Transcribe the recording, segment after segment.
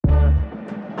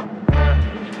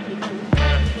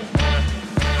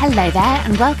Hello there,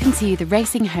 and welcome to the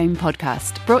Racing Home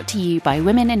podcast, brought to you by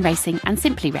Women in Racing and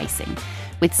Simply Racing,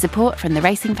 with support from the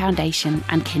Racing Foundation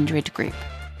and Kindred Group.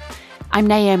 I'm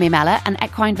Naomi Mellor, an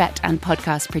equine vet and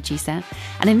podcast producer,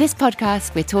 and in this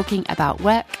podcast we're talking about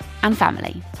work and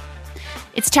family.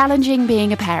 It's challenging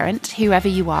being a parent, whoever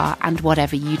you are and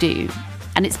whatever you do,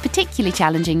 and it's particularly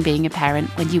challenging being a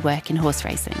parent when you work in horse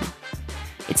racing.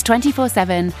 It's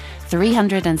 24/7,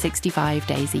 365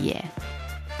 days a year.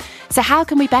 So how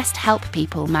can we best help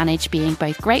people manage being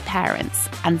both great parents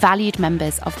and valued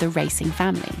members of the racing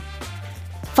family?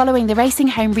 Following the Racing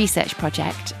Home Research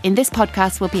Project, in this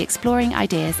podcast we'll be exploring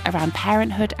ideas around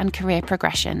parenthood and career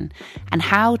progression and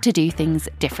how to do things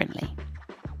differently.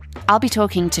 I'll be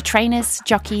talking to trainers,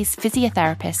 jockeys,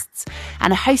 physiotherapists,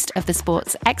 and a host of the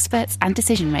sport's experts and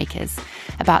decision makers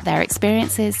about their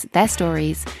experiences, their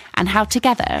stories, and how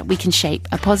together we can shape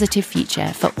a positive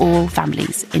future for all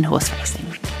families in horse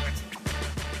racing.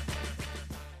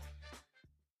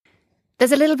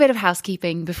 There's a little bit of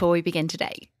housekeeping before we begin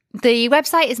today. The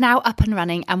website is now up and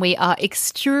running and we are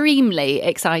extremely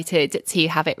excited to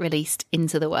have it released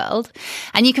into the world.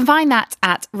 And you can find that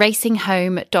at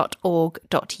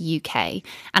racinghome.org.uk.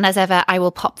 And as ever, I will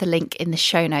pop the link in the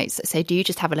show notes, so do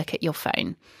just have a look at your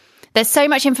phone. There's so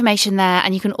much information there,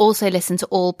 and you can also listen to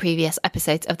all previous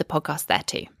episodes of the podcast there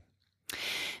too.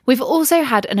 We've also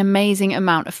had an amazing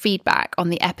amount of feedback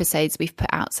on the episodes we've put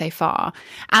out so far.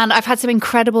 And I've had some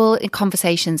incredible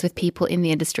conversations with people in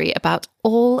the industry about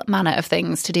all manner of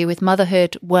things to do with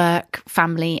motherhood, work,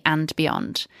 family, and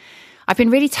beyond. I've been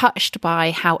really touched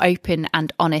by how open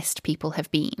and honest people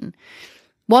have been.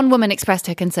 One woman expressed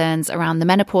her concerns around the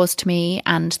menopause to me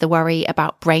and the worry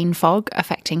about brain fog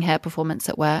affecting her performance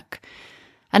at work.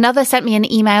 Another sent me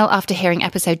an email after hearing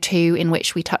episode 2, in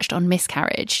which we touched on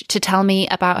miscarriage, to tell me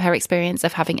about her experience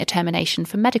of having a termination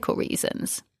for medical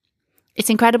reasons. It's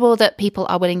incredible that people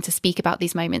are willing to speak about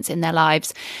these moments in their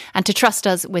lives and to trust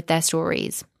us with their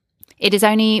stories. It is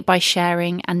only by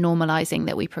sharing and normalising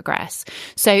that we progress.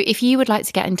 So if you would like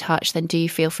to get in touch, then do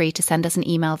feel free to send us an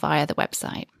email via the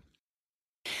website.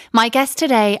 My guests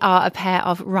today are a pair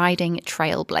of riding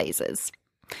trailblazers.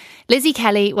 Lizzie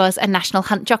Kelly was a national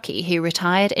hunt jockey who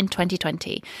retired in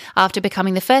 2020 after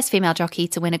becoming the first female jockey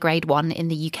to win a Grade 1 in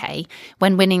the UK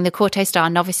when winning the Quarto Star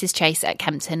Novices Chase at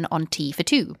Kempton on T for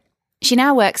 2. She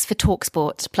now works for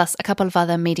TalkSport plus a couple of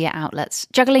other media outlets,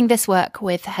 juggling this work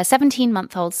with her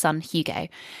 17-month-old son Hugo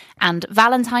and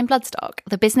Valentine Bloodstock,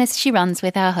 the business she runs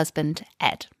with her husband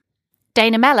Ed.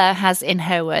 Dana Mellor has, in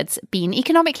her words, been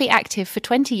economically active for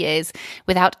 20 years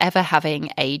without ever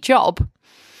having a job.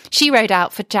 She rode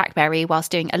out for Jack Berry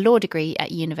whilst doing a law degree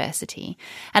at university,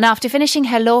 and after finishing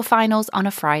her law finals on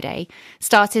a Friday,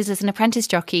 started as an apprentice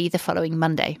jockey the following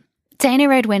Monday. Dana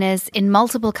rode winners in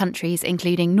multiple countries,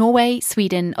 including Norway,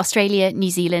 Sweden, Australia, New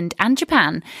Zealand and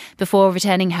Japan, before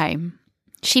returning home.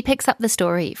 She picks up the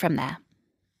story from there.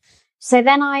 So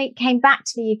then I came back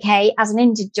to the UK as an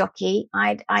injured jockey.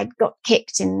 I'd got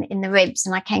kicked in the ribs,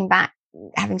 and I came back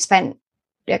having spent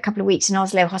a couple of weeks in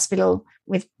Oslo hospital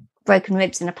with broken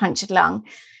ribs and a punctured lung.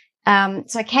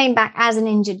 So I came back as an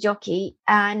injured jockey,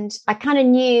 and I kind of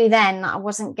knew then that I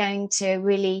wasn't going to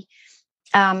really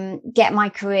get my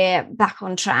career back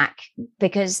on track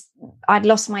because I'd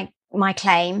lost my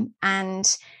claim,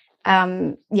 and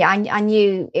I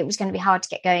knew it was going to be hard to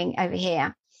get going over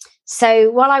here.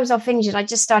 So while I was off injured, I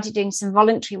just started doing some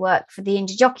voluntary work for the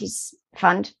Injured Jockeys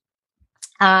Fund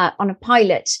on a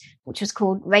pilot, which was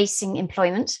called Racing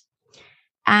Employment.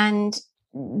 And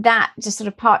that just sort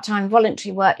of part-time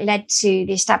voluntary work led to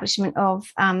the establishment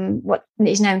of what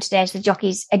is known today as the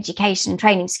Jockeys Education and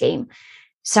Training Scheme.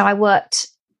 So I worked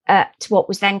at what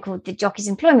was then called the Jockeys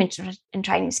Employment and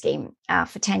Training Scheme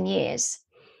for 10 years.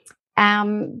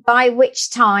 By which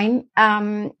time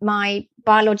my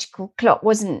biological clock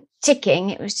wasn't ticking.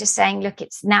 It was just saying, look,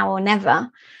 it's now or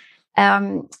never.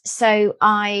 So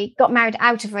I got married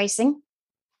out of racing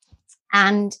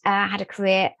and had a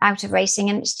career out of racing.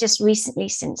 And it's just recently,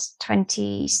 since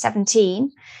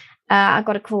 2017, I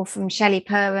got a call from Shelley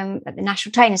Perham at the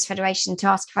National Trainers Federation to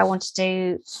ask if I wanted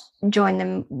to join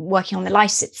them working on the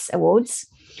Licence Awards.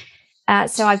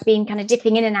 So I've been kind of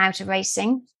dipping in and out of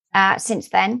racing since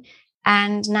then.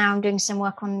 And now I'm doing some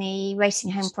work on the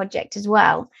Racing Home project as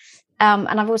well. And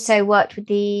I've also worked with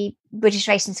the British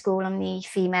Racing School on the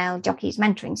Female Jockeys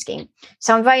Mentoring Scheme.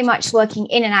 So I'm very much working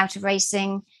in and out of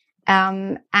racing,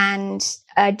 and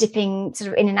dipping sort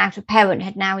of in and out of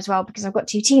parenthood now as well, because I've got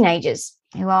 2 teenagers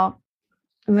who are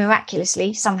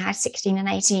miraculously somehow 16 and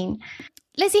 18.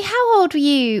 Lizzie, how old were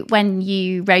you when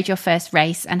you rode your first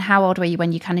race, and how old were you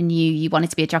when you kind of knew you wanted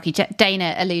to be a jockey?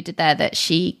 Dana alluded there that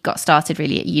she got started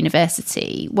really at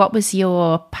university. What was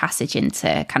your passage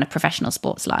into kind of professional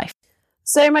sports life?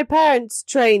 So my parents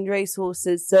trained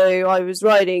racehorses, so I was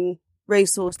riding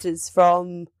racehorses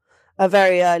from a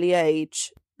very early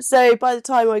age. So by the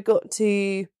time I got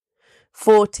to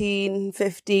 14,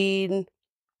 15,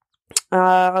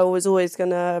 I was always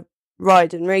going to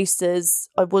ride in races.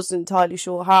 I wasn't entirely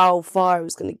sure how far I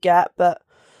was going to get, but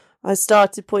I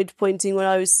started pointing when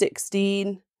I was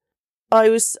 16. I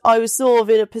was sort of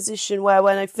in a position where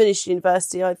when I finished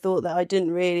university, I thought that I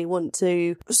didn't really want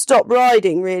to stop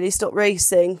riding, stop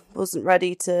racing. Wasn't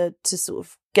ready to sort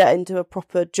of get into a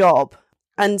proper job.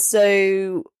 And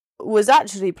so was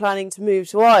actually planning to move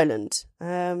to Ireland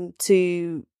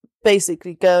to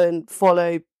basically go and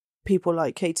follow people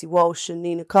like Katie Walsh and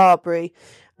Nina Carberry.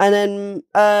 And then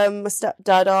my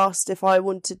stepdad asked if I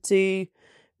wanted to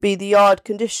be the yard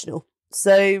conditional.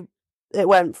 So it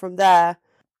went from there.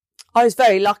 I was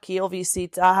very lucky, obviously,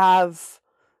 to have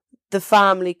the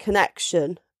family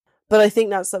connection. But I think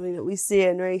that's something that we see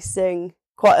in racing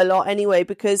quite a lot anyway,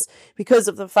 because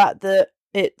of the fact that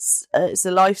it's a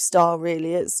lifestyle,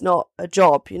 really. It's not a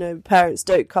job. You know, parents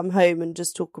don't come home and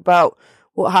just talk about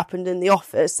what happened in the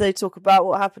office. They talk about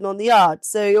what happened on the yard.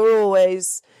 So you're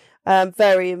always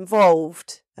very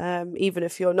involved, even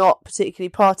if you're not particularly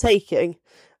partaking.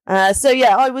 So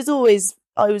yeah, I was always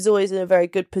in a very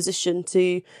good position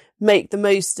to make the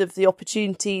most of the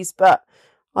opportunities, but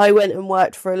I went and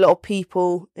worked for a lot of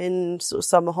people in sort of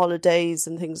summer holidays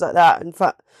and things like that. In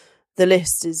fact, the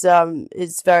list is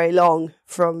very long,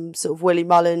 from sort of Willie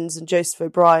Mullins and Joseph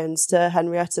O'Brien's to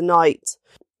Henrietta Knight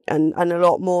and a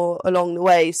lot more along the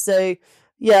way. So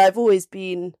yeah, I've always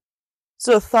been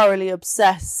sort of thoroughly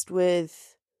obsessed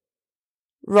with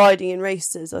riding in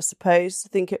races, I suppose. I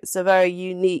think it's a very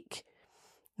unique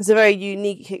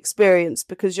experience,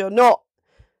 because you're not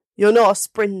a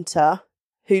sprinter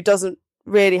who doesn't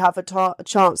really have a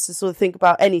chance to sort of think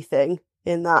about anything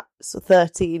in that sort of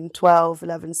 13, 12,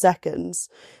 11 seconds.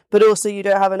 But also you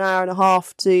don't have an hour and a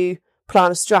half to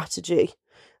plan a strategy.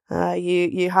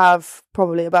 You have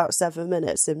probably about 7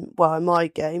 minutes in my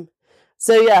game.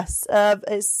 So yes,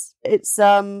 it's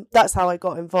that's how I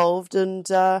got involved, and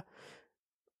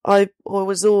I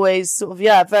was always sort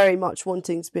of, very much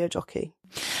wanting to be a jockey.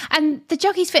 And the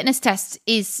jockey's fitness test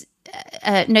is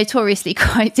notoriously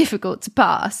quite difficult to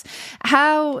pass.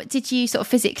 How did you sort of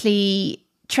physically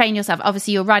train yourself?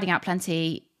 Obviously, you're riding out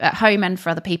plenty at home and for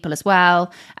other people as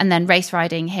well, and then race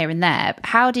riding here and there.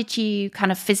 How did you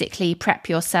kind of physically prep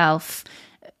yourself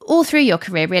all through your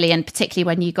career, really, and particularly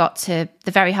when you got to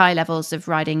the very high levels of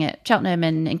riding at Cheltenham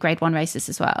and in Grade 1 races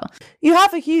as well? You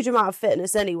have a huge amount of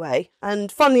fitness anyway.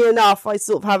 And funnily enough, I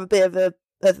sort of have a bit of a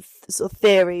sort of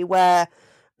theory where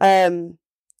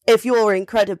if you're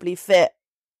incredibly fit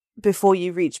before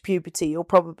you reach puberty,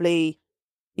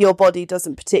 your body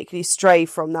doesn't particularly stray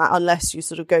from that unless you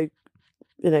sort of go,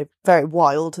 very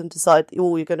wild and decide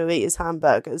all you're going to eat is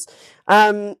hamburgers.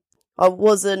 I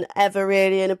wasn't ever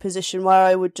really in a position where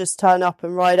I would just turn up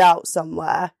and ride out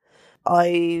somewhere.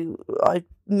 I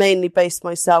mainly based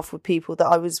myself with people that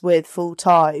I was with full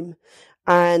time,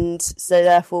 and so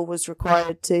therefore was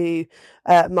required to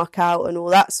muck out and all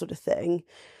that sort of thing,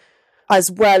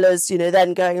 as well as,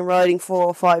 then going and riding 4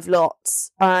 or 5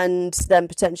 lots and then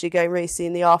potentially going racing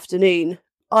in the afternoon.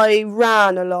 I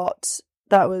ran a lot.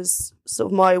 That was sort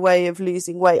of my way of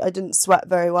losing weight. I didn't sweat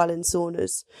very well in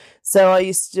saunas, so I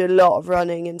used to do a lot of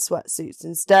running in sweatsuits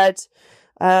instead.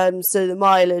 So the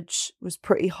mileage was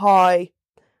pretty high.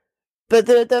 But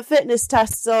the fitness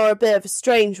tests are a bit of a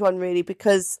strange one, really,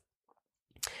 because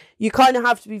you kind of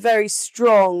have to be very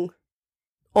strong,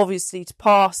 obviously, to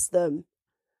pass them.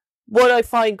 What I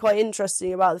find quite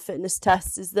interesting about the fitness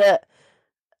tests is that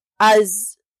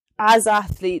as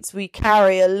athletes, we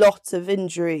carry a lot of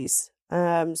injuries.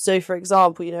 So, for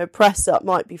example, press up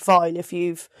might be fine if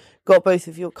you've got both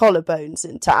of your collarbones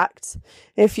intact.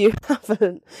 If you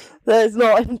haven't, that's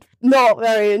not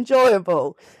very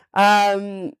enjoyable.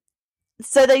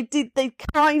 So they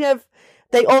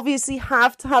obviously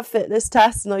have to have fitness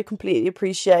tests, and I completely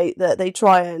appreciate that they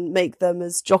try and make them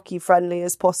as jockey friendly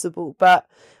as possible. But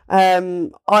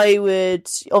I would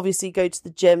obviously go to the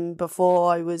gym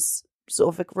before I was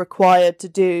sort of required to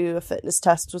do a fitness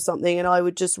test or something, and I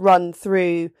would just run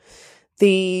through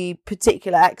the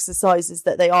particular exercises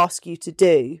that they ask you to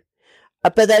do,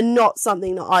 but they're not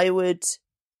something that I would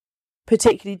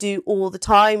particularly do all the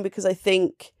time, because I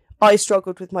think I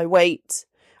struggled with my weight.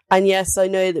 And yes, I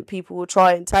know that people will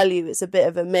try and tell you it's a bit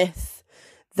of a myth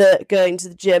that going to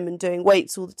the gym and doing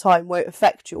weights all the time won't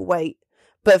affect your weight.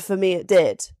 But for me, it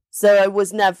did. So I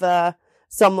was never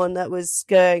someone that was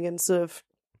going and sort of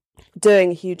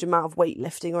doing a huge amount of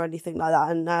weightlifting or anything like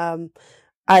that.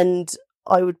 And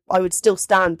I would still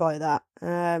stand by that.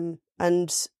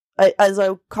 As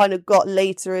I kind of got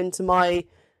later into my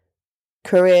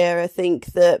career, I think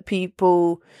that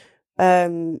people,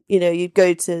 you'd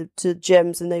go to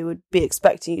gyms and they would be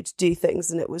expecting you to do things,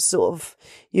 and it was sort of,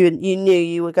 you knew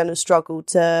you were going to struggle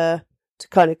to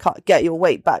kind of get your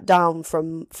weight back down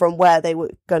from where they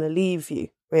were going to leave you,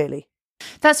 really.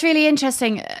 That's really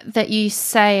interesting that you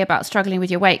say about struggling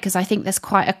with your weight, because I think there's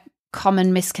quite a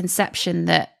common misconception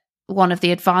that one of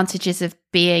the advantages of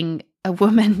being a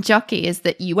woman jockey is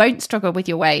that you won't struggle with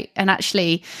your weight. And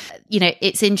actually,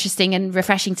 it's interesting and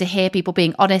refreshing to hear people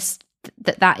being honest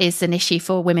that is an issue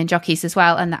for women jockeys as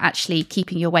well, and that actually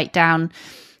keeping your weight down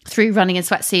through running in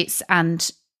sweatsuits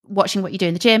and watching what you do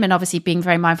in the gym, and obviously being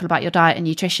very mindful about your diet and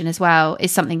nutrition as well,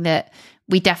 is something that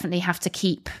we definitely have to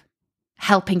keep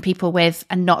helping people with,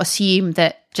 and not assume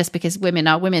that just because women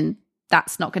are women,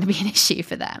 that's not going to be an issue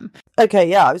for them. Okay,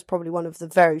 yeah, I was probably one of the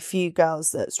very few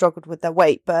girls that struggled with their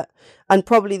weight, and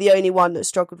probably the only one that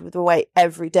struggled with their weight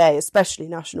every day, especially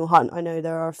National Hunt. I know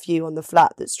there are a few on the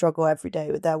flat that struggle every day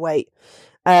with their weight.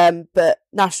 But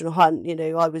National Hunt,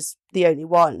 I was the only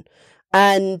one.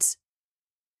 And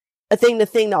I think the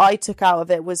thing that I took out of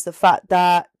it was the fact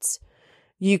that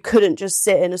you couldn't just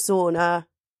sit in a sauna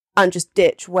and just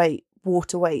ditch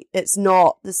water weight. It's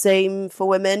not the same for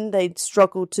women. They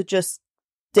struggle to just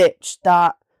ditch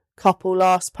that couple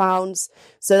last pounds.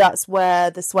 So that's where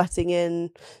the sweating in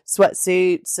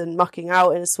sweatsuits and mucking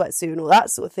out in a sweatsuit and all that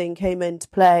sort of thing came into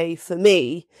play for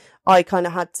me. I kind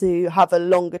of had to have a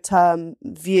longer term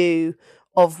view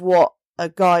of what a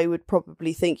guy would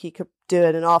probably think he could do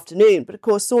in an afternoon. But of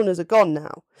course, saunas are gone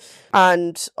now,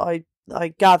 and I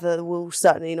gather will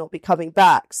certainly not be coming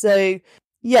back. So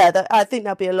yeah, I think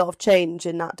there'll be a lot of change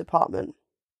in that department.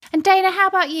 And Dana, how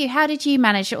about you? How did you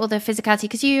manage all the physicality?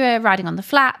 Because you were riding on the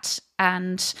flat,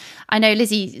 and I know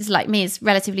Lizzie is like me, is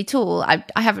relatively tall. I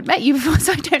haven't met you before,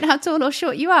 so I don't know how tall or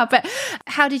short you are. But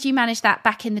how did you manage that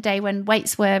back in the day when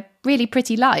weights were really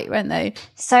pretty light, weren't they?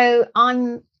 So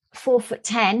I'm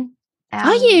 4'10".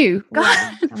 Are you?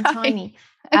 Yeah, I'm tiny.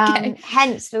 Okay.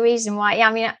 Hence the reason why. Yeah,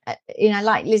 I mean,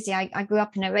 like Lizzie, I grew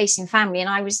up in a racing family, and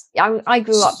I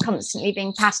grew up constantly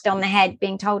being patted on the head,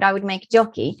 being told I would make a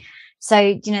jockey.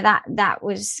 So that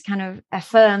was kind of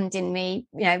affirmed in me,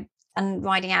 and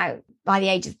riding out by the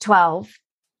age of 12,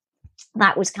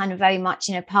 that was kind of very much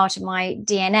part of my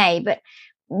DNA. But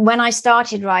when I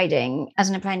started riding as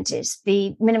an apprentice,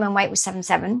 the minimum weight was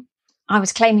 7'7". I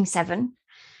was claiming 7.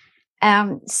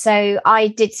 So I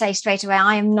did say straight away,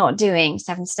 I am not doing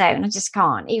 7 stone. I just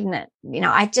can't. Even that,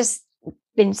 I'd just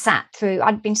been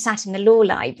I'd been sat in the law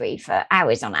library for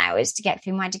hours on hours to get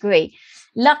through my degree.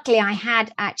 Luckily, I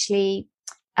had actually,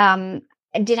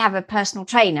 did have a personal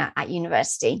trainer at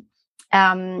university.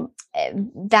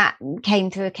 That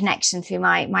came through a connection through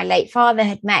my late father.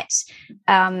 Had met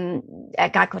a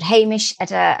guy called Hamish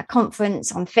at a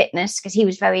conference on fitness, because he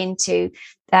was very into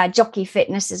jockey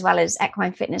fitness as well as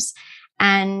equine fitness.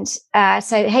 And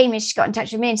so Hamish got in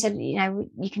touch with me and said,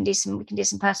 we can do some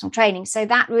personal training. So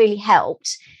that really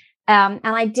helped. And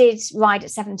I did ride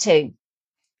at 7'2",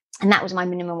 and that was my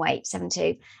minimum weight,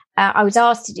 7'2". I was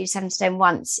asked to do 7 stone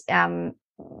once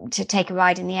to take a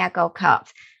ride in the Air Gold Cup.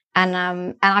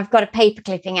 And I've got a paper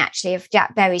clipping actually of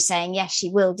Jack Berry saying, yes, she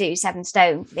will do 7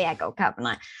 stone for the Air Gold Cup. And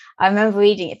I remember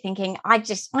reading it thinking, I'm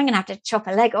going to have to chop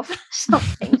a leg off or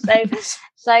something.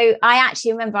 So I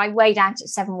actually remember I weighed out at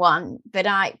 7'1", but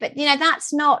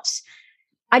that's not,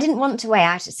 I didn't want to weigh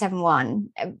out at 7'1",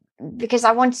 because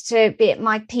I wanted to be at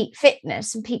my peak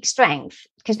fitness and peak strength,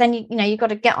 because then you've got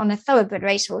to get on a thoroughbred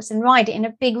racehorse and ride it in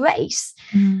a big race.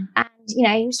 And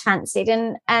he was fancied,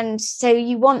 and so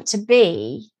you want to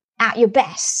be at your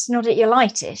best, not at your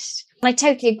lightest. And I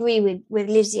totally agree with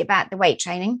Lizzie about the weight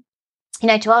training.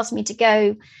 To ask me to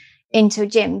go into a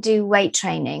gym, do weight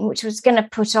training, which was going to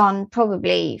put on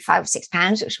probably 5 or 6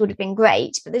 pounds, which would have been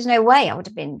great, but there's no way I would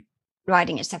have been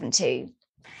riding at 7'2".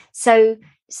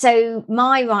 So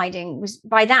my riding was,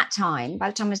 by the time I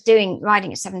was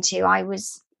riding at 7'2", I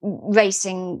was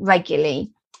racing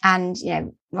regularly and,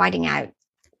 riding out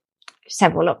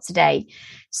several lots a day.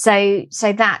 So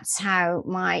that's how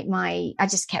I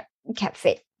just kept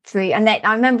fit through. And then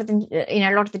I remember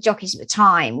a lot of the jockeys at the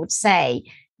time would say,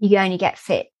 you only get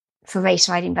fit for race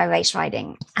riding by race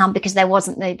riding, because there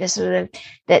wasn't the sort of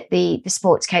the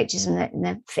sports coaches and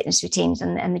the fitness routines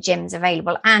and the gyms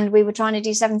available. And we were trying to do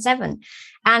 7'7",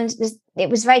 and it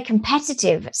was very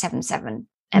competitive at 7'7".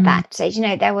 at that stage.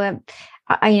 There were,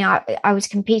 I was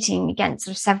competing against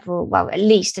sort of several, well, at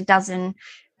least a dozen,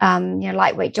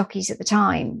 lightweight jockeys at the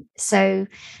time. So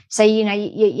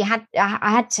I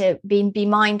had to be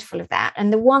mindful of that.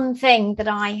 And the one thing that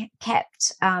I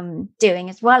kept doing,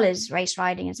 as well as race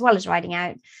riding, as well as riding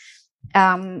out,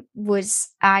 was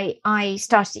I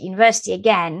started at university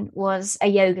again, was a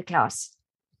yoga class.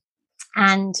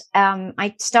 And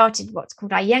I started what's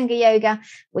called Iyengar yoga,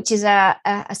 which is a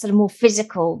sort of more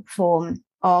physical form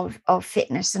of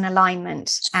fitness and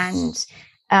alignment. And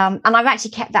I've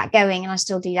actually kept that going, and I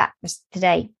still do that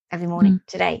today, every morning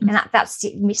today. And that's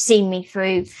seen me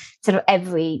through sort of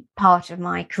every part of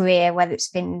my career, whether it's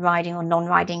been riding or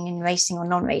non-riding, and racing or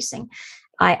non-racing.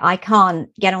 I can't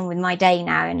get on with my day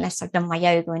now unless I've done my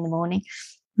yoga in the morning.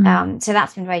 So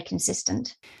that's been very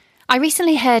consistent. I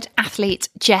recently heard athlete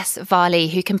Jess Varley,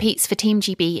 who competes for Team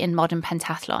GB in modern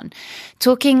pentathlon,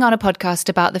 talking on a podcast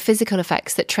about the physical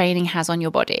effects that training has on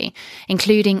your body,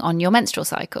 including on your menstrual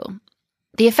cycle.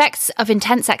 The effects of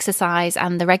intense exercise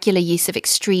and the regular use of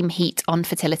extreme heat on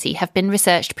fertility have been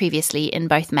researched previously in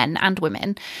both men and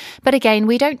women, but again,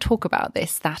 we don't talk about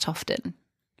this that often.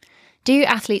 Do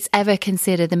athletes ever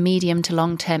consider the medium to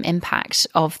long-term impact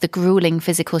of the grueling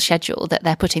physical schedule that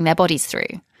they're putting their bodies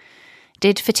through?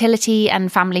 Did fertility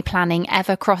and family planning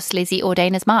ever cross Lizzie or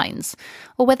Dana's minds?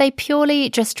 Or were they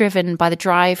purely just driven by the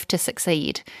drive to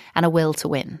succeed and a will to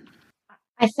win?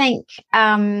 I think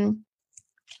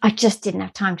I just didn't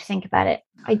have time to think about it.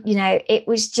 It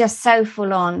was just so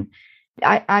full on.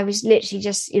 I was literally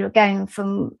just, going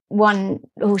from one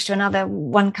horse to another,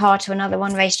 one car to another,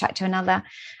 one racetrack to another.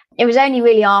 It was only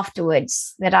really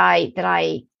afterwards that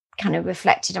I kind of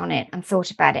reflected on it and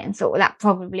thought about it and thought, well, that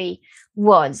probably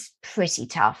was pretty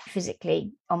tough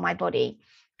physically on my body.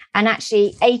 And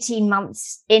actually 18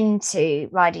 months into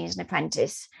riding as an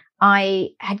apprentice,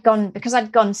 I had gone, because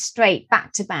I'd gone straight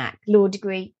back to back, law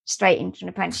degree, straight into an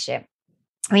apprenticeship.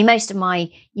 I mean, most of my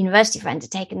university friends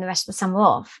had taken the rest of the summer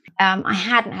off. I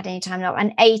hadn't had any time off.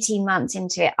 And 18 months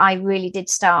into it, I really did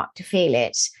start to feel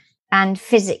it. And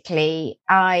physically,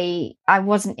 I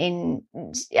wasn't in,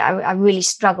 I really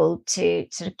struggled to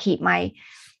sort of keep my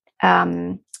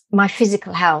my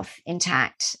physical health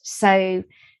intact. So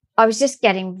I was just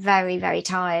getting very, very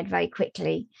tired very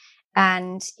quickly.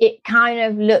 And it kind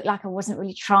of looked like I wasn't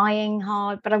really trying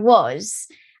hard, but I was.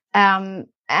 And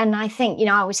I think,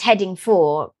 I was heading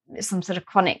for some sort of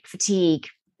chronic fatigue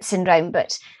syndrome,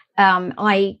 but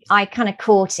I kind of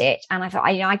caught it. And I thought,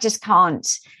 I just can't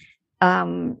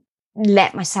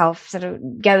let myself sort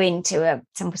of go into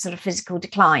some sort of physical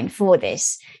decline for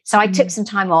this. So I took some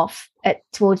time off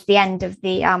towards the end of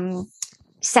the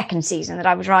second season that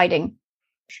I was riding,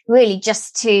 really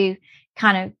just to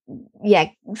kind of,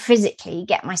 physically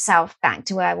get myself back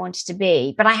to where I wanted to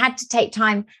be. But I had to take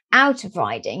time out of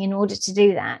riding in order to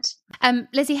do that.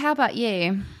 Lizzie, how about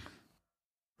you?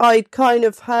 I'd kind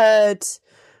of heard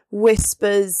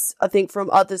whispers, I think, from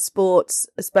other sports,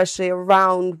 especially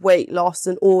around weight loss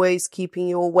and always keeping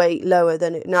your weight lower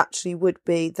than it naturally would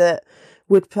be, that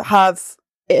would have,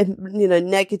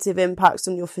 negative impacts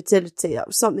on your fertility. That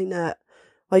was something that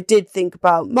I did think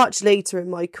about much later in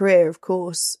my career, of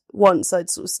course, once I'd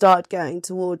sort of started getting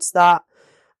towards that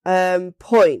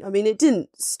point. I mean, it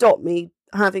didn't stop me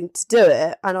having to do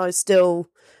it, and I still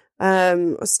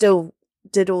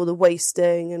did all the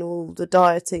wasting and all the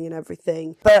dieting and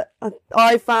everything. But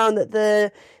I found that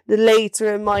the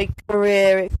later in my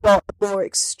career, it got more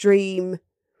extreme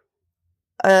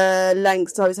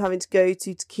lengths I was having to go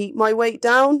to keep my weight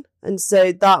down. And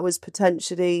so that was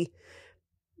potentially,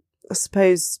 I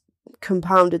suppose,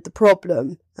 compounded the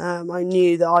problem. I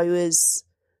knew that I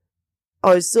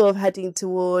was sort of heading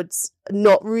towards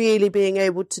not really being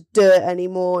able to do it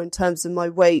anymore in terms of my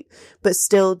weight, but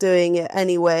still doing it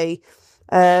anyway.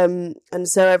 And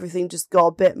so everything just got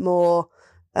a bit more,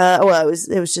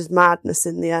 it was just madness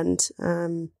in the end.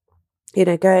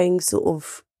 Going sort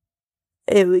of,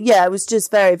 it was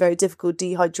just very, very difficult,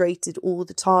 dehydrated all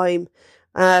the time.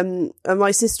 And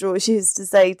my sister always used to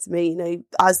say to me,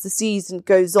 as the season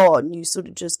goes on, you sort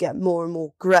of just get more and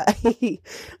more grey.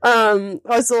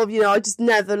 I sort of, I just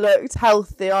never looked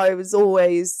healthy. I was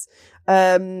always,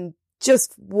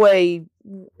 just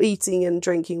eating and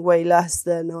drinking way less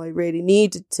than I really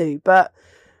needed to. But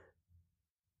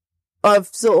I've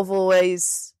sort of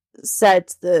always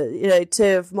said that,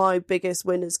 two of my biggest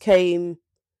winners came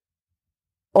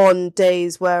on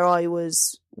days where I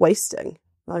was wasting,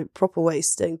 like proper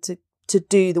wasting to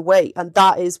do the weight. And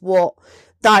that is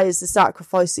the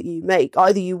sacrifice that you make.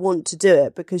 Either you want to do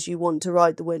it because you want to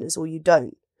ride the winners, or you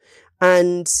don't.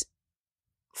 And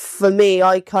for me,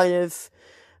 I kind of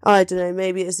I don't know,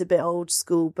 maybe it's a bit old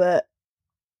school, but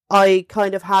I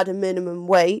kind of had a minimum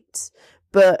weight,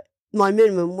 but my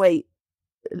minimum weight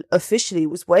officially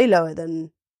was way lower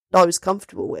than I was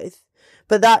comfortable with.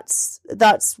 But that's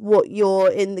what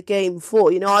you're in the game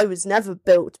for. I was never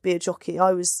built to be a jockey.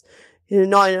 I was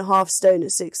 9.5 stone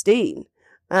at 16.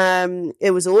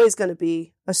 It was always going to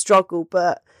be a struggle,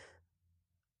 but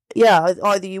yeah,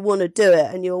 either you want to do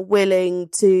it and you're willing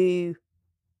to,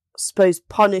 I suppose,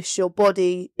 punish your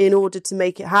body in order to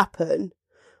make it happen,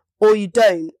 or you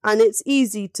don't. And it's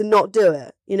easy to not do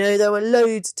it. There were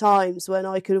loads of times when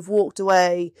I could have walked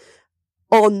away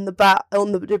on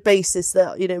the basis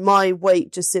that, my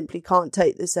weight just simply can't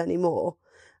take this anymore.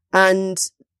 And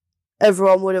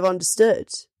everyone would have understood,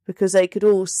 because they could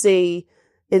all see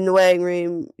in the weighing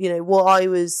room, what I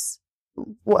was,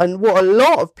 and what a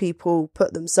lot of people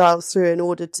put themselves through in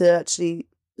order to actually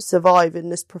survive in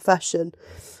this profession.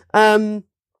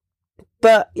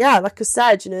 But yeah, like I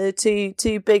said, two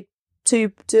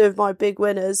of my big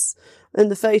winners in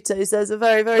the photos, there's a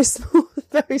very, very small,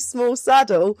 very small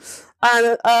saddle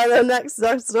and an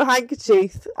extra sort of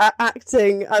handkerchief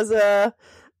acting as a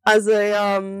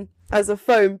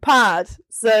foam pad.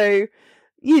 So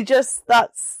that's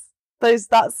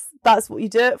what you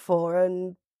do it for.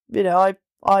 And, I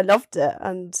loved it.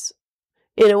 And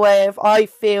in a way, I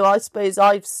suppose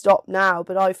I've stopped now,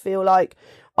 but I feel like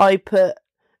I put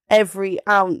every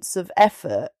ounce of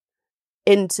effort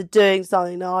into doing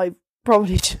something that I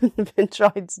probably shouldn't have been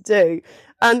trying to do,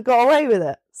 and got away with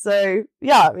it. So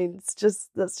yeah, I mean, that's just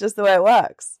the way it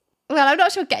works. Well, I'm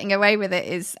not sure getting away with it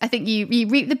is, I think you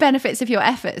reap the benefits of your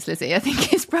efforts, Lizzie. I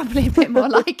think it's probably a bit more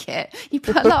like it. You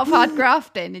put a lot of hard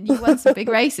graft in and you won some big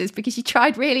races because you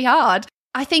tried really hard.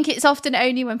 I think it's often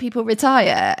only when people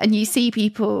retire and you see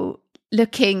people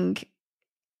looking,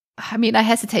 I mean, I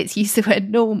hesitate to use the word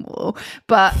normal,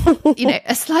 but,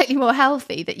 a slightly more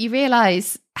healthy, that you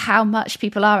realise how much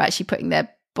people are actually putting their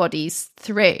bodies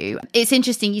through. It's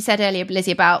interesting, you said earlier,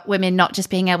 Lizzie, about women not just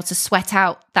being able to sweat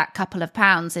out that couple of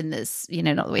pounds in this,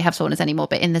 not that we have saunas anymore,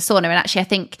 but in the sauna. And actually, I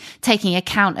think taking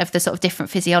account of the sort of different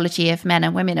physiology of men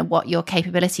and women and what your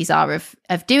capabilities are of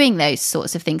doing those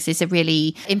sorts of things is a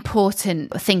really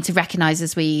important thing to recognise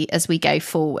as we go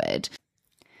forward.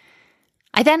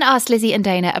 I then asked Lizzie and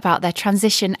Dana about their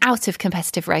transition out of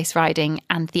competitive race riding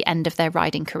and the end of their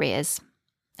riding careers.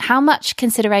 How much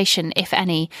consideration, if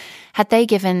any, had they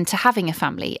given to having a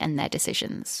family in their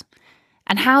decisions?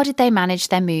 And how did they manage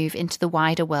their move into the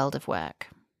wider world of work?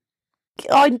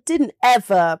 I didn't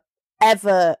ever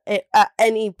at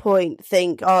any point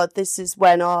think, this is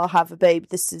when I'll have a baby.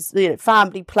 This is,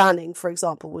 family planning, for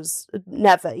example, was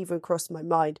never even crossed my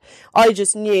mind. I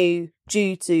just knew,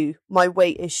 due to my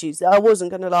weight issues, that I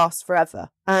wasn't going to last forever.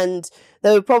 And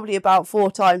there were probably about 4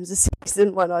 times a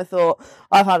season when I thought,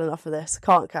 I've had enough of this, I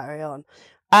can't carry on.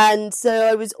 And so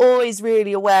I was always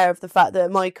really aware of the fact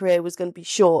that my career was going to be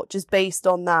short, just based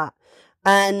on that.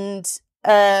 And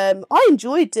I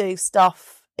enjoyed doing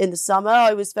stuff in the summer.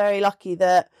 I was very lucky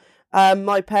that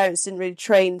my parents didn't really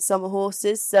train summer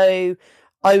horses, so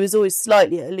I was always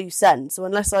slightly at a loose end. So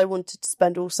unless I wanted to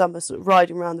spend all summer sort of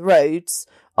riding around the roads,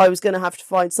 I was going to have to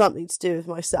find something to do with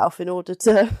myself in order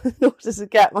to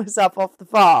get myself off the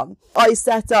farm. I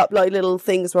set up like little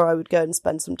things where I would go and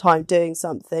spend some time doing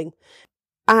something,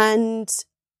 and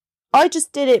I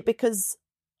just did it because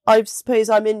I suppose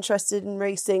I'm interested in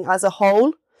racing as a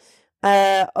whole.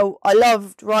 I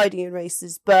loved riding in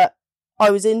races, but I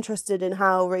was interested in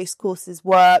how race courses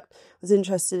work. I was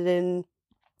interested in,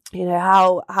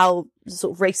 how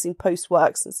sort of racing post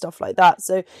works and stuff like that.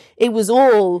 So it was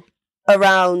all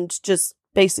around just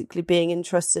basically being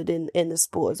interested in the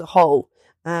sport as a whole.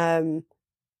 I'd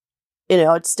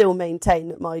still maintain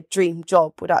that my dream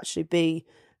job would actually be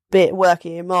it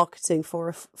working in marketing for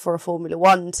a Formula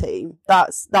One team.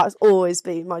 That's always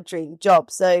been my dream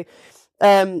job. So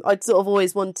I'd sort of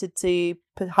always wanted to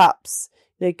perhaps,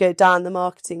 go down the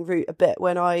marketing route a bit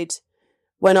when I'd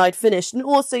finished. And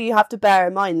also you have to bear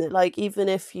in mind that, like, even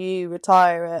if you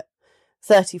retire at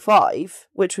 35,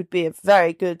 which would be a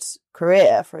very good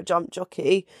career for a jump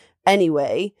jockey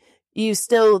anyway, you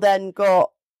still then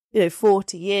got,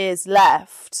 40 years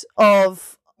left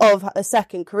of a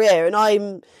second career. And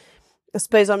I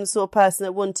suppose I'm the sort of person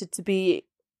that wanted to be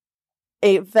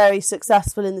very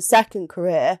successful in the second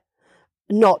career,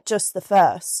 not just the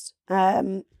first.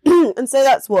 And so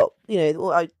that's what,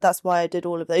 that's why I did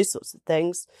all of those sorts of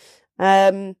things.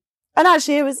 And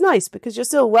actually it was nice because you're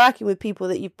still working with people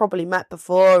that you've probably met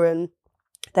before and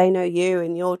they know you,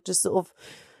 and you're just sort of,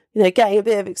 getting a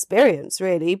bit of experience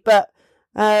really. But,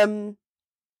 my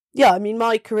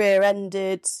career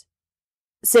ended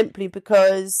simply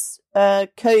because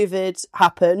COVID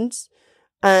happened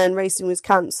and racing was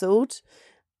cancelled.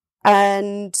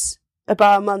 And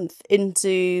about a month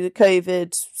into the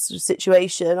COVID sort of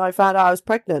situation, I found out I was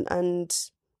pregnant, and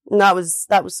that was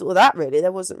sort of that, really.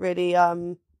 There wasn't really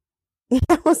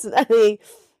there wasn't any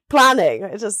planning.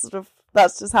 It just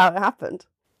that's just how it happened.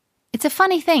 It's a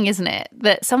funny thing, isn't it,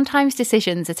 that sometimes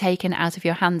decisions are taken out of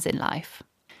your hands in life.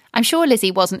 I'm sure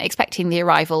Lizzie wasn't expecting the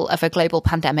arrival of a global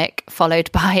pandemic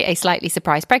followed by a slightly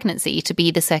surprise pregnancy to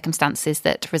be the circumstances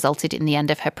that resulted in the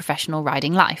end of her professional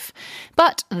riding life.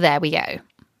 But there we go.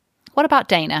 What about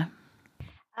Dana?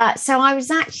 So I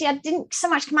didn't so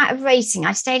much come out of racing.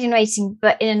 I stayed in racing,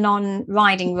 but in a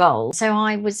non-riding role. So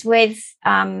I was with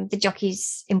the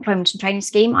Jockeys Employment and Training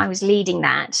Scheme. I was leading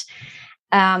that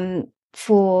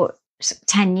for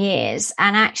 10 years.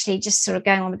 And actually just sort of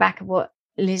going on the back of what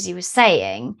Lizzie was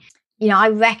saying, I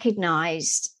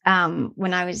recognised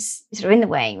when I was sort of in the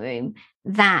weighing room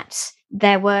that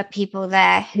there were people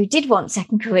there who did want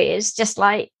second careers, just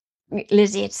like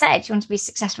Lizzie had said, you want to be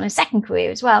successful in a second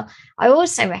career as well. I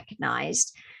also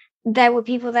recognised there were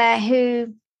people there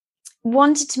who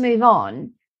wanted to move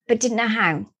on, but didn't know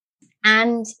how.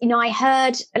 And, I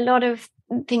heard a lot of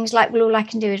things like, well, all I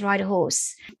can do is ride a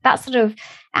horse, that sort of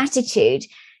attitude.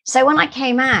 So when I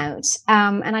came out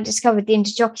and I discovered the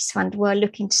Injured Jockeys Fund were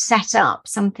looking to set up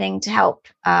something to help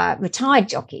retired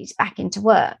jockeys back into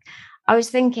work, I was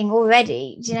thinking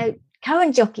already,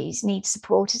 current jockeys need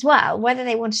support as well, whether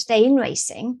they want to stay in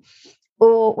racing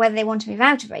or whether they want to move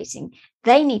out of racing,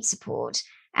 they need support.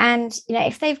 And,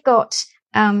 if they've got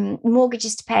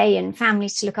mortgages to pay and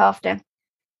families to look after,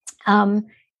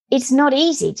 it's not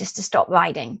easy just to stop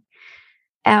riding,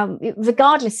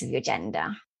 regardless of your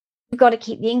gender. You've got to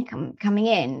keep the income coming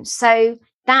in. So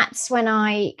that's when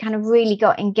I kind of really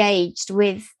got engaged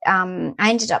with, I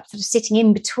ended up sort of sitting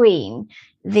in between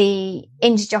the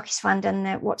Injured Jockeys Fund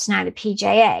and what's now the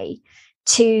PJA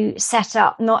to set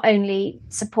up not only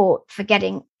support for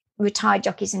getting retired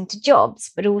jockeys into jobs,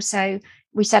 but also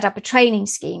we set up a training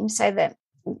scheme so that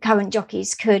current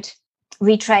jockeys could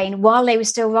retrain while they were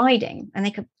still riding and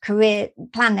they could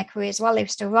plan their careers while they were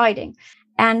still riding.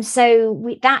 And so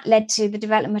that led to the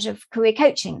development of career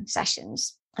coaching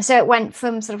sessions. So it went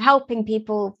from sort of helping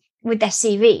people with their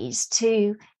CVs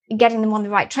to getting them on the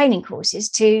right training courses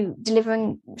to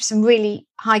delivering some really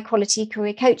high quality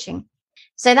career coaching.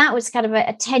 So that was kind of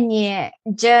a 10-year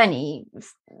journey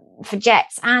for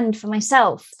Jets and for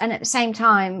myself. And at the same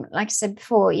time, like I said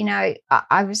before, I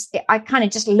kind of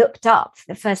just looked up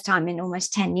for the first time in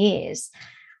almost 10 years.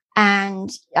 And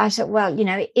I thought, well,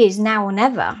 it is now or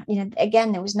never.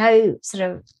 Again, there was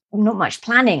not much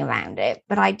planning around it,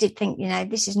 but I did think,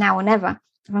 this is now or never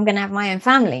if I'm going to have my own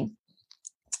family.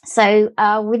 So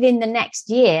within the next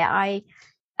year, I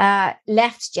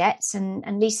left Jets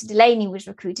and Lisa Delaney was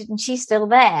recruited, and she's still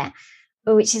there,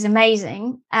 which is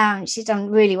amazing. She's done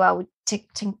really well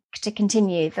to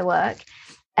continue the work.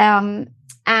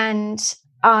 And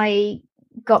I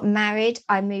got married,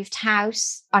 I moved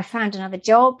house, I found another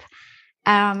job,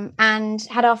 and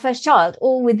had our first child,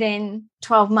 all within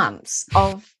 12 months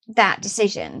of that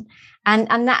decision.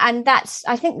 And that's,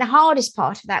 I think the hardest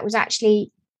part of that was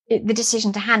actually the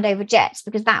decision to hand over Jets,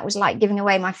 because that was like giving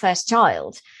away my first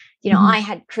child.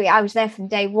 Mm-hmm. I was there from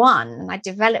day one, and I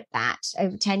developed that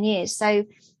over 10 years.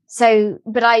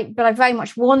 But I very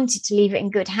much wanted to leave it in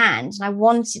good hands, and I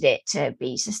wanted it to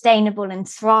be sustainable and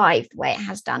thrive the way it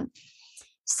has done.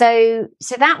 So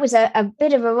that was a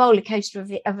bit of a roller coaster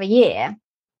of a year,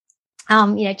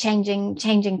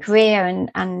 changing career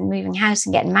and moving house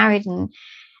and getting married. And,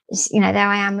 there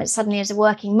I am suddenly as a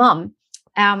working mum.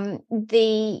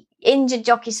 The Injured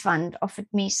Jockeys Fund offered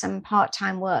me some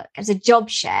part-time work as a job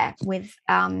share with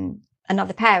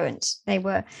another parent. They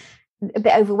were a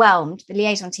bit overwhelmed. The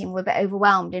liaison team were a bit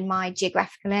overwhelmed in my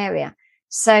geographical area.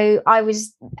 So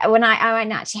when I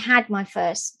actually had my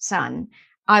first son,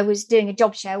 I was doing a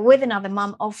job share with another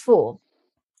mum of 4.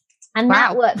 And wow.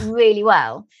 That worked really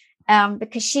well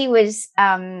because she was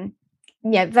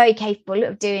very capable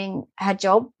of doing her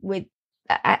job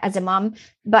as a mum,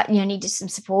 but needed some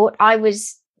support. I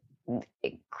was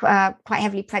quite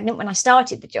heavily pregnant when I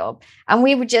started the job, and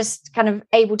we were just kind of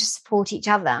able to support each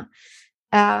other.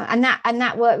 And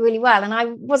that worked really well. And I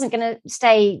wasn't going to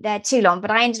stay there too long,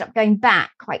 but I ended up going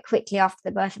back quite quickly after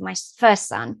the birth of my first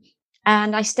son.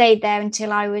 And I stayed there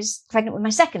until I was pregnant with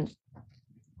my second.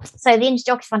 So the Injured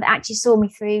Jockeys Fund actually saw me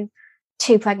through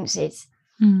 2 pregnancies,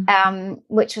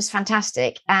 which was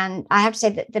fantastic. And I have to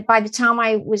say that by the time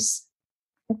I was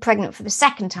pregnant for the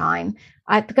second time,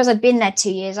 because I'd been there 2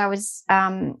 years, I was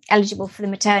eligible for the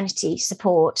maternity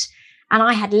support. And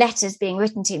I had letters being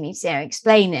written to me,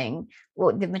 explaining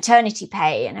what the maternity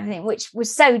pay and everything, which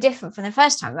was so different from the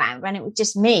first time around when it was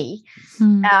just me,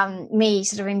 me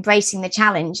sort of embracing the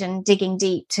challenge and digging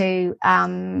deep to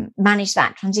manage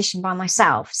that transition by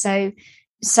myself. So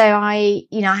I,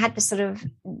 I had the sort of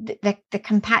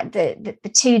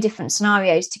the two different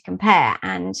scenarios to compare,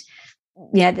 and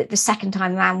the second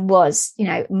time around was,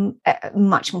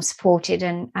 much more supported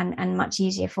and much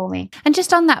easier for me. And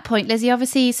just on that point, Lizzie,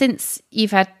 obviously since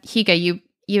you've had Hugo, you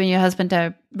and your husband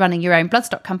are running your own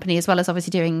bloodstock company, as well as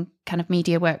obviously doing kind of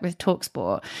media work with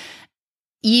TalkSport.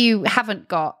 You haven't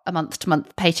got a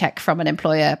month-to-month paycheck from an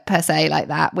employer per se like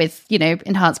that, with,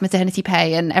 enhanced maternity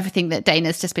pay and everything that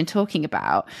Dana's just been talking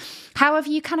about. How have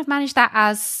you kind of managed that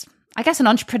as, I guess, an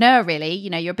entrepreneur, really?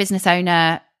 You're a business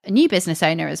owner, a new business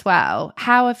owner as well.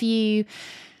 How have you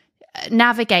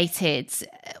navigated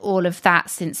all of that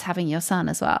since having your son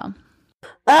as well?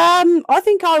 I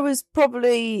think I was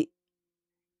probably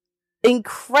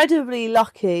incredibly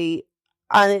lucky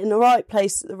and in the right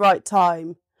place at the right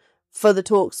time for the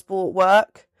TalkSport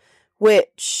work,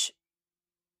 which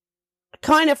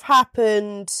kind of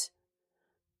happened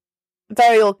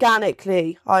very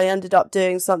organically. I ended up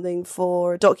doing something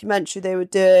for a documentary they were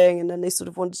doing, and then they sort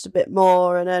of wanted a bit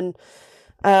more, and then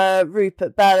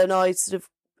Rupert Bell and I sort of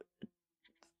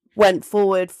went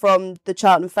forward from the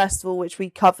Cheltenham Festival, which we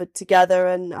covered together,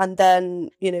 and then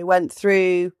went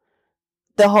through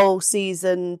the whole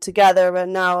season together,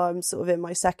 and now I'm sort of in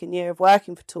my second year of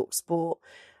working for TalkSport.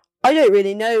 I don't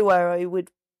really know where I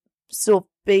would sort of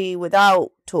be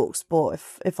without TalkSport,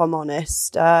 if I'm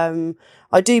honest.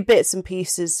 I do bits and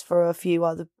pieces for a few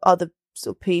other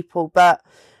sort of people, but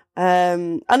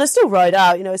and I still ride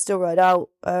out. I still ride out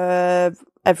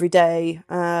every day,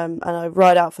 and I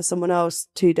ride out for someone else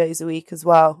 2 days a week as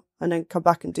well, and then come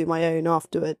back and do my own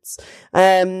afterwards.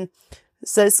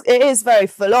 So it is very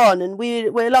full on, and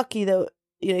we're lucky that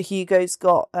Hugo's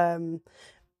got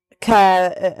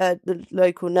care at the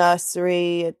local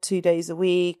nursery 2 days a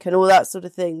week and all that sort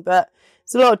of thing, but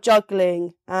it's a lot of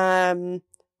juggling.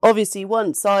 Obviously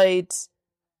once I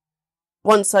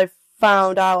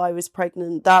found out I was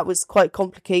pregnant, that was quite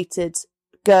complicated,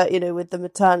 with the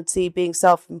maternity, being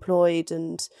self-employed,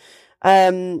 and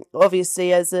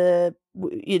obviously as you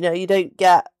don't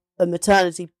get a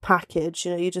maternity package,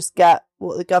 you just get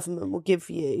what the government will give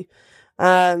you,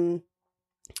 so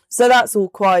that's all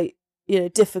quite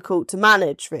difficult to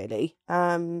manage, really.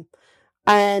 And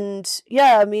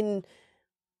yeah, I mean,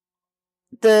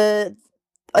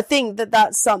 I think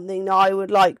that's something that I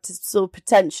would like to sort of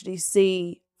potentially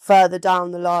see further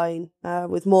down the line,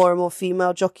 with more and more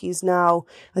female jockeys now.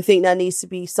 I think there needs to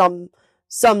be some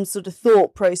sort of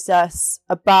thought process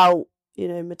about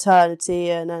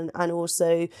maternity and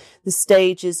also the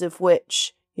stages of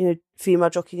which female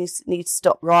jockeys need to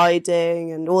stop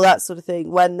riding and all that sort of thing,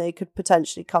 when they could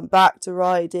potentially come back to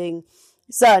riding.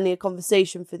 Certainly a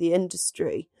conversation for the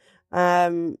industry.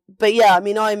 But yeah, I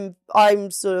mean,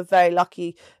 I'm sort of very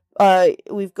lucky.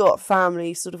 We've got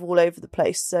family sort of all over the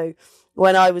place. So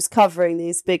when I was covering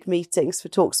these big meetings for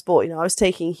TalkSport, I was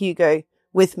taking Hugo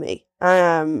with me,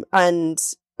 and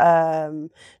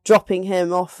dropping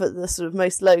him off at the sort of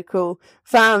most local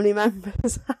family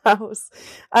member's house,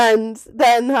 and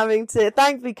then having to,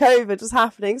 thankfully COVID was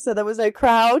happening, so there was no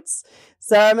crowds.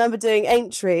 So I remember doing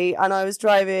Aintree, and I was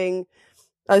driving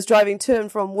to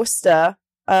and from Worcester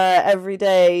every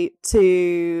day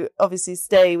to obviously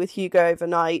stay with Hugo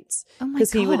overnight,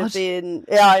 because he would have been,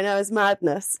 I know, it's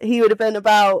madness. He would have been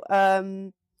about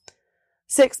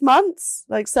 6 months,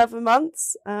 like 7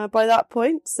 months by that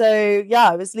point. So yeah,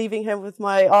 I was leaving him with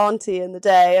my auntie in the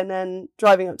day, and then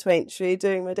driving up to Aintree,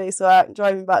 doing my day's work, and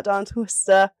driving back down to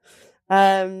Worcester.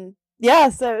 Yeah,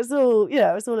 so it was all,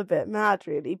 it was all a bit mad,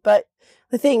 really. But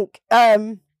I think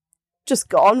just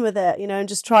got on with it, and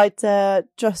just tried to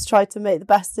make the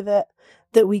best of it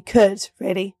that we could,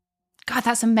 really. God,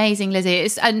 that's amazing, Lizzie.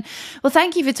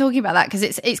 Thank you for talking about that, because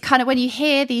it's kind of, when you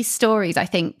hear these stories, I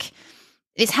think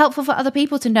it's helpful for other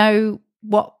people to know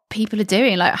what people are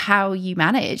doing, like how you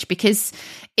manage, because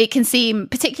it can seem,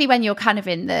 particularly when you're kind of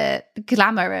in the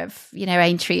glamour of,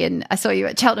 Aintree, and I saw you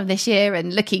at Cheltenham this year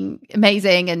and looking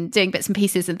amazing and doing bits and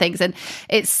pieces and things, and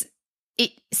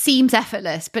it seems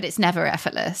effortless, but it's never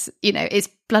effortless. It's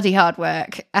bloody hard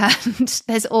work, and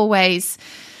there's always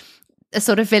a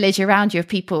sort of village around you of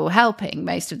people helping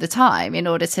most of the time in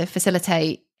order to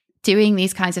facilitate doing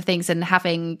these kinds of things and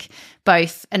having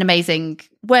both an amazing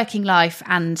working life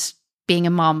and being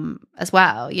a mom as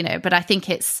well, but I think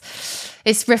it's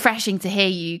refreshing to hear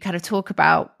you kind of talk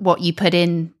about what you put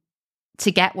in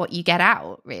to get what you get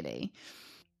out, really.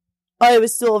 I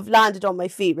was sort of landed on my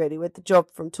feet really with the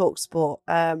job from TalkSport.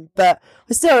 But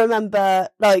I still remember,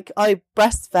 like, I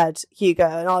breastfed Hugo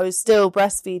and I was still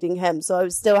breastfeeding him. So I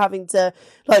was still having to,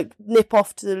 like, nip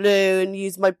off to the loo and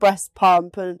use my breast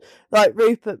pump. And, like,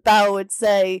 Rupert Bell would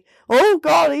say, "Oh,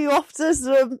 God, are you off to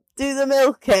sort of do the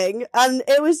milking?" And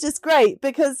it was just great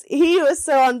because he was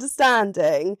so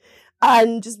understanding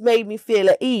and just made me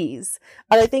feel at ease.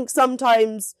 And I think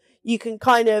sometimes you can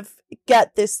kind of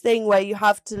get this thing where you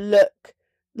have to look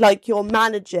like you're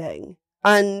managing,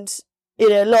 and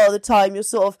a lot of the time you're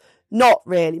sort of not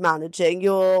really managing.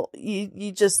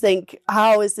 You just think,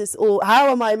 how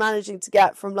am I managing to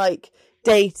get from like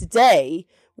day to day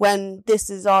when this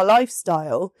is our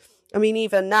lifestyle? I mean,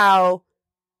 even now,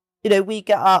 we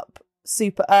get up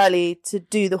super early to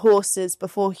do the horses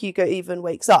before Hugo even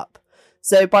wakes up.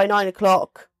 So by 9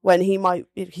 o'clock, when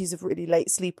he's a really late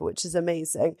sleeper, which is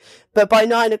amazing. But by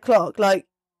 9 o'clock, like,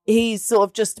 he's sort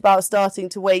of just about starting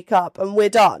to wake up and we're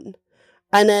done.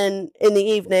 And then in the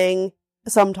evening,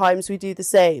 sometimes we do the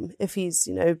same. If he's,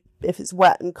 if it's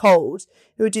wet and cold,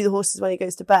 we would do the horses when he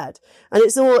goes to bed. And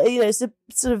it's all, it's a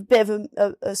sort of bit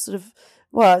of a sort of,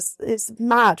 well, it's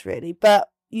mad really. But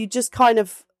you just kind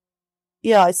of,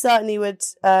 I certainly would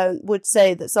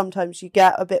say that sometimes you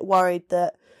get a bit worried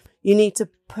that you need to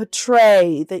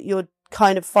portray that you're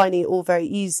kind of finding it all very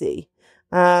easy.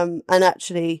 And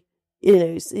actually,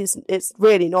 it's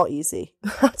really not easy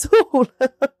at all.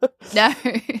 No,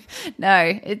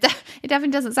 it definitely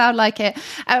doesn't sound like it.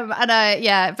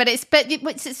 But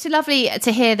it's lovely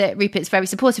to hear that Rupert's very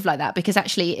supportive like that, because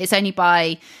actually it's only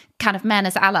by kind of men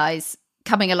as allies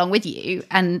coming along with you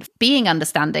and being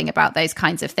understanding about those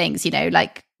kinds of things,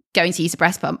 like going to use a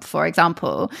breast pump, for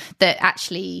example, that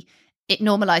actually it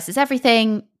normalizes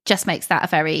everything, just makes that a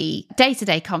very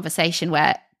day-to-day conversation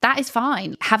where that is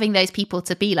fine. Having those people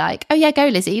to be like, "Oh yeah, go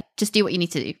Lizzie, just do what you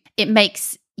need to do." It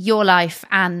makes your life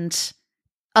and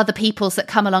other people's that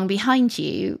come along behind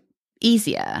you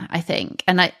easier, I think.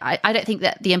 And I don't think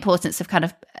that the importance of kind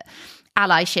of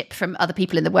allyship from other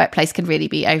people in the workplace can really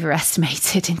be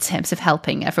overestimated in terms of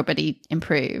helping everybody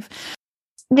improve.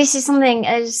 This is something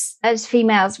as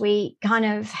females we kind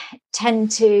of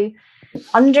tend to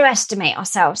underestimate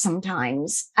ourselves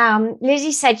sometimes.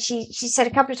 Lizzie said she said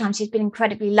a couple of times she's been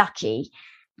incredibly lucky,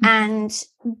 and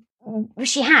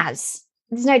she has,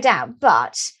 there's no doubt.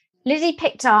 But Lizzie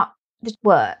picked up the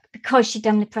work because she'd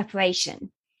done the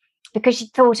preparation, because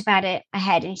she'd thought about it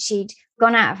ahead, and she'd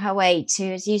gone out of her way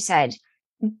to, as you said,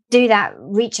 do that,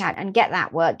 reach out and get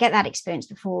that work, get that experience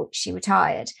before she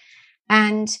retired.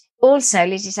 And also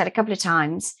Lizzie said a couple of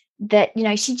times that,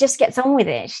 she just gets on with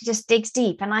it. She just digs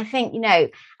deep. And I think,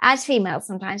 as females,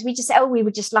 sometimes we just say, "Oh, we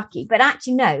were just lucky." But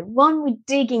actually, no, one, we're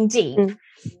digging deep.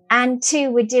 And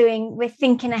two, we're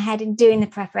thinking ahead and doing the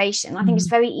preparation. I think it's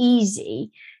very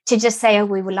easy to just say, "Oh,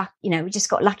 we were lucky, we just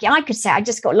got lucky." I could say I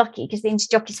just got lucky because the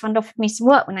Inter-Jockeys Fund offered me some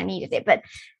work when I needed it. But,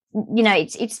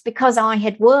 it's because I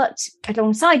had worked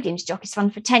alongside the Inter-Jockeys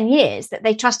Fund for 10 years that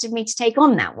they trusted me to take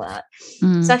on that work.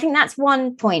 So I think that's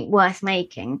one point worth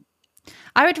making.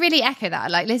 I would really echo that.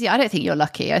 Like, Lizzie, I don't think you're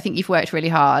lucky. I think you've worked really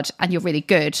hard and you're really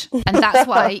good. And that's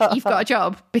why you've got a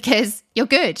job, because you're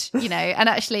good, and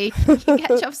actually you can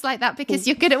get jobs like that because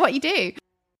you're good at what you do.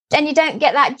 And you don't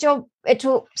get that job at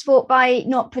TalkSport by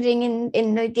not putting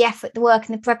in the effort, the work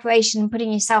and the preparation, and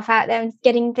putting yourself out there and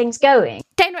getting things going.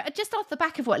 Dana, just off the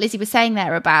back of what Lizzie was saying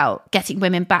there about getting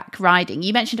women back riding,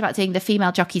 you mentioned about doing the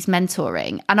female jockeys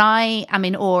mentoring. And I am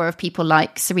in awe of people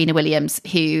like Serena Williams,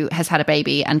 who has had a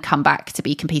baby and come back to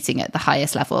be competing at the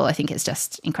highest level. I think it's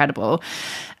just incredible.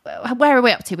 Where are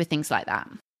we up to with things like that?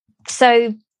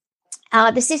 So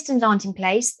the systems aren't in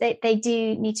place. They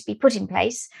do need to be put in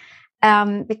place.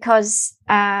 Because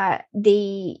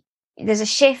there's a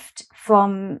shift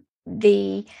from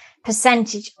the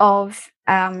percentage of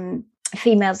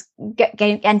females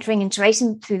entering into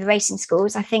racing through the racing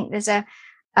schools. I think there's a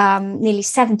nearly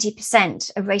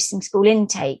 70% of racing school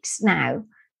intakes now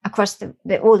across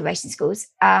all the racing schools,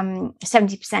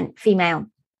 70% female,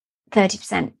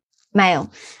 30%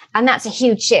 male. And that's a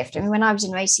huge shift. I mean, when I was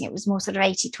in racing, it was more sort of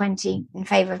 80-20 in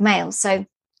favour of males. So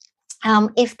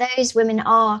if those women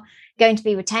are going to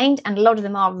be retained, and a lot of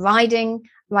them are riding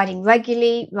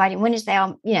regularly, riding winners, they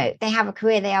are, they have a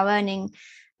career, they are earning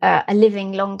a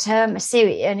living long term,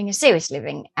 earning a serious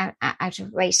living out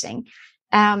of racing.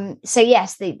 So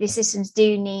yes, the systems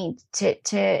do need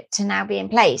to now be in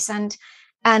place, and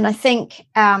I think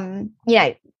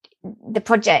the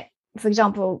project, for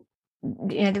example,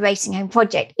 the Racing Home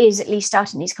project is at least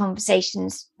starting these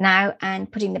conversations now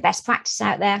and putting the best practice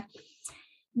out there.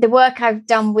 The work I've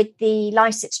done with the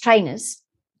licensed trainers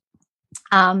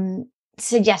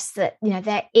suggests that,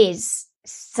 there is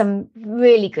some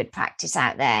really good practice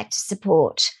out there to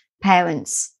support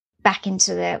parents back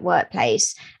into the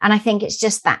workplace. And I think it's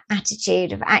just that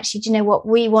attitude of, actually, do you know what?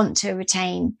 We want to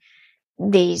retain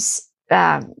these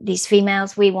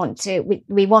females. We want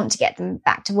to get them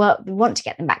back to work. We want to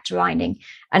get them back to riding.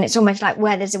 And it's almost like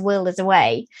where there's a will, there's a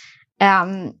way.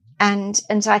 And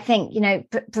so I think,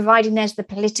 providing there's the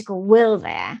political will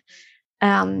there,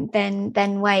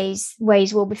 then ways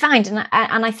will be found. And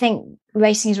I think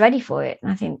racing is ready for it.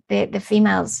 And I think the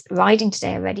females riding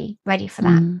today are ready for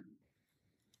that.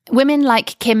 Women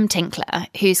like Kim Tinkler,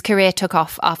 whose career took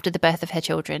off after the birth of her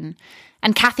children,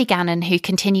 and Kathy Gannon, who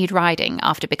continued riding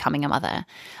after becoming a mother,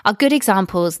 are good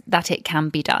examples that it can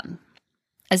be done.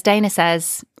 As Dana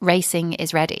says, racing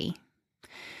is ready.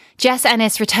 Jess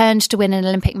Ennis returned to win an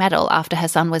Olympic medal after her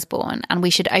son was born, and we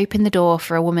should open the door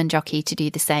for a woman jockey to do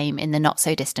the same in the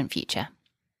not-so-distant future.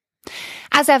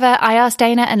 As ever, I asked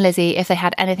Dana and Lizzie if they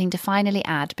had anything to finally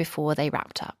add before they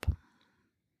wrapped up.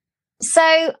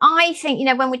 So I think,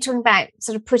 when we're talking about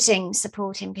sort of putting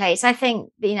support in place, I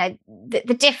think,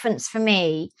 the difference for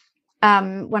me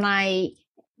when I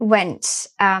went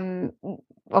on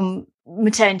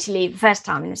maternity leave the first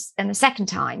time and the second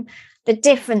time, the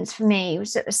difference for me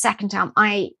was that the second time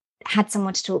I had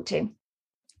someone to talk to.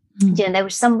 There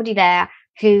was somebody there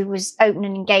who was open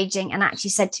and engaging and actually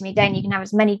said to me, Dana, you can have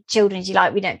as many children as you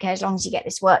like. We don't care as long as you get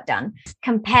this work done.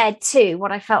 Compared to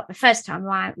what I felt the first time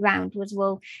round was,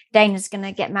 well, Dana's going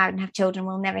to get married and have children.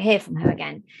 We'll never hear from her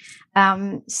again.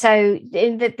 So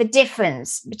the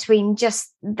difference between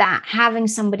just that, having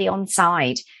somebody on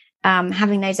side,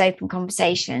 having those open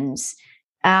conversations,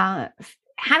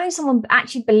 having someone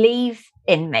actually believe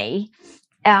in me,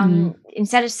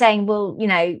 instead of saying, well,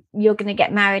 you're going to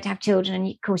get married, have children, and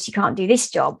of course you can't do this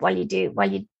job when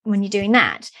you're doing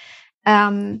that.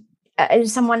 And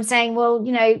someone saying, well,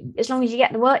 as long as you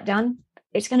get the work done,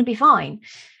 it's going to be fine.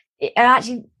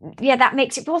 That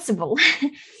makes it possible.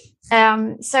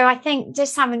 So I think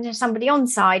just having somebody on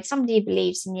side, somebody who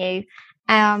believes in you,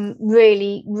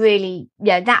 really, really,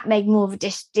 that made more of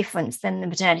a difference than the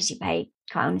maternity pay,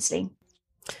 quite honestly.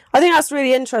 I think that's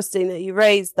really interesting that you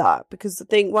raised that, because I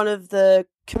think one of the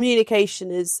communication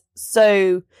is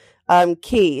so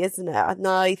key, isn't it? And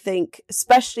I think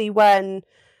especially when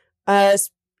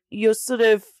you're sort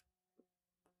of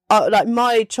like,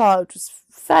 my child was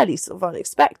fairly sort of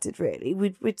unexpected, really.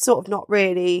 We'd sort of not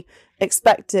really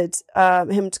expected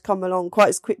him to come along quite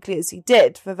as quickly as he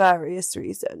did for various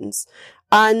reasons.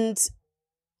 And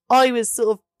I was sort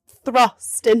of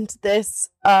thrust into this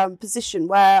position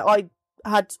where I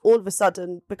had all of a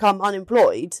sudden become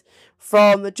unemployed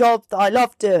from a job that I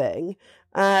loved doing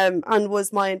and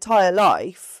was my entire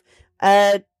life,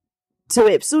 to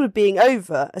it sort of being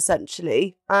over,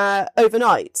 essentially,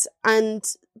 overnight. And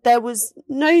there was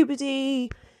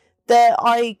nobody that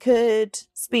I could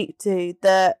speak to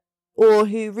or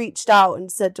who reached out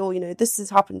and said, oh, this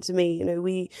has happened to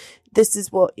me, this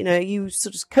is what, you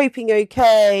sort of coping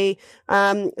okay,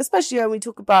 especially when we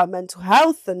talk about mental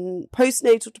health and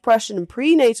postnatal depression and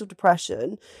prenatal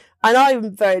depression. And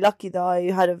I'm very lucky that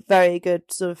I had a very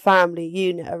good sort of family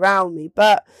unit around me.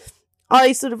 But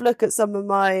I sort of look at some of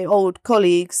my old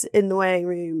colleagues in the weighing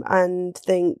room and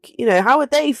think, how would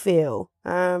they feel?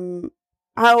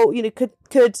 How,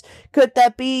 could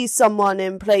there be someone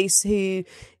in place who,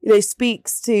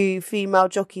 speaks to female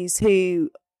jockeys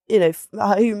who,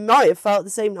 who might have felt the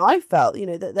same that I felt,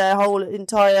 that their whole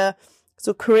entire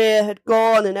sort of career had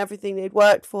gone and everything they'd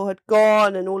worked for had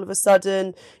gone, and all of a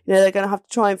sudden, they're going to have to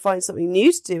try and find something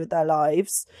new to do with their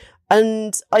lives.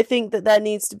 And I think that there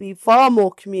needs to be far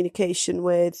more communication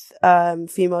with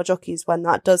female jockeys when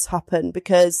that does happen,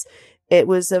 because it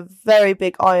was a very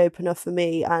big eye-opener for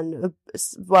me and,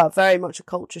 very much a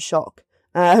culture shock.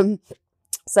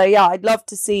 So, yeah, I'd love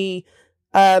to see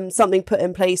something put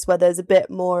in place where there's a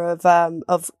bit more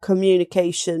of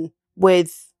communication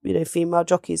with, female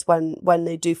jockeys when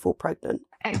they do fall pregnant.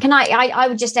 Can I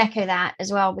would just echo that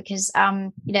as well, because,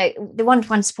 the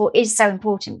one-to-one support is so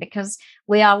important, because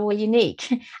we are all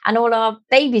unique and all our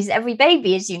babies, every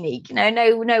baby is unique.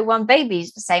 No one baby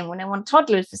is the same, no one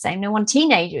toddler is the same, no one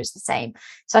teenager is the same.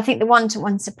 So I think the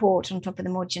one-to-one support on top of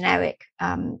the more generic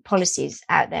policies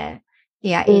out there,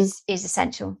 is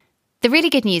essential. The really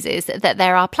good news is that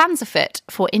there are plans afoot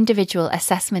for individual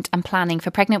assessment and planning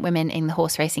for pregnant women in the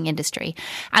horse racing industry.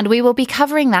 And we will be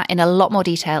covering that in a lot more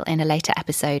detail in a later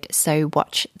episode, so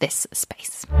watch this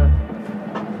space.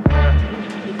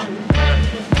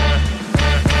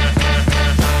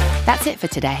 That's it for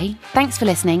today. Thanks for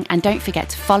listening, and don't forget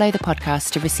to follow the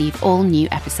podcast to receive all new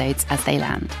episodes as they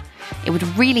land. It would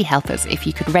really help us if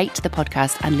you could rate the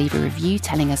podcast and leave a review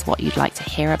telling us what you'd like to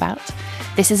hear about.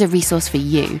 This is a resource for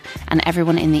you and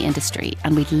everyone in the industry,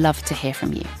 and we'd love to hear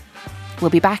from you. We'll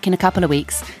be back in a couple of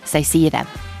weeks, so see you then.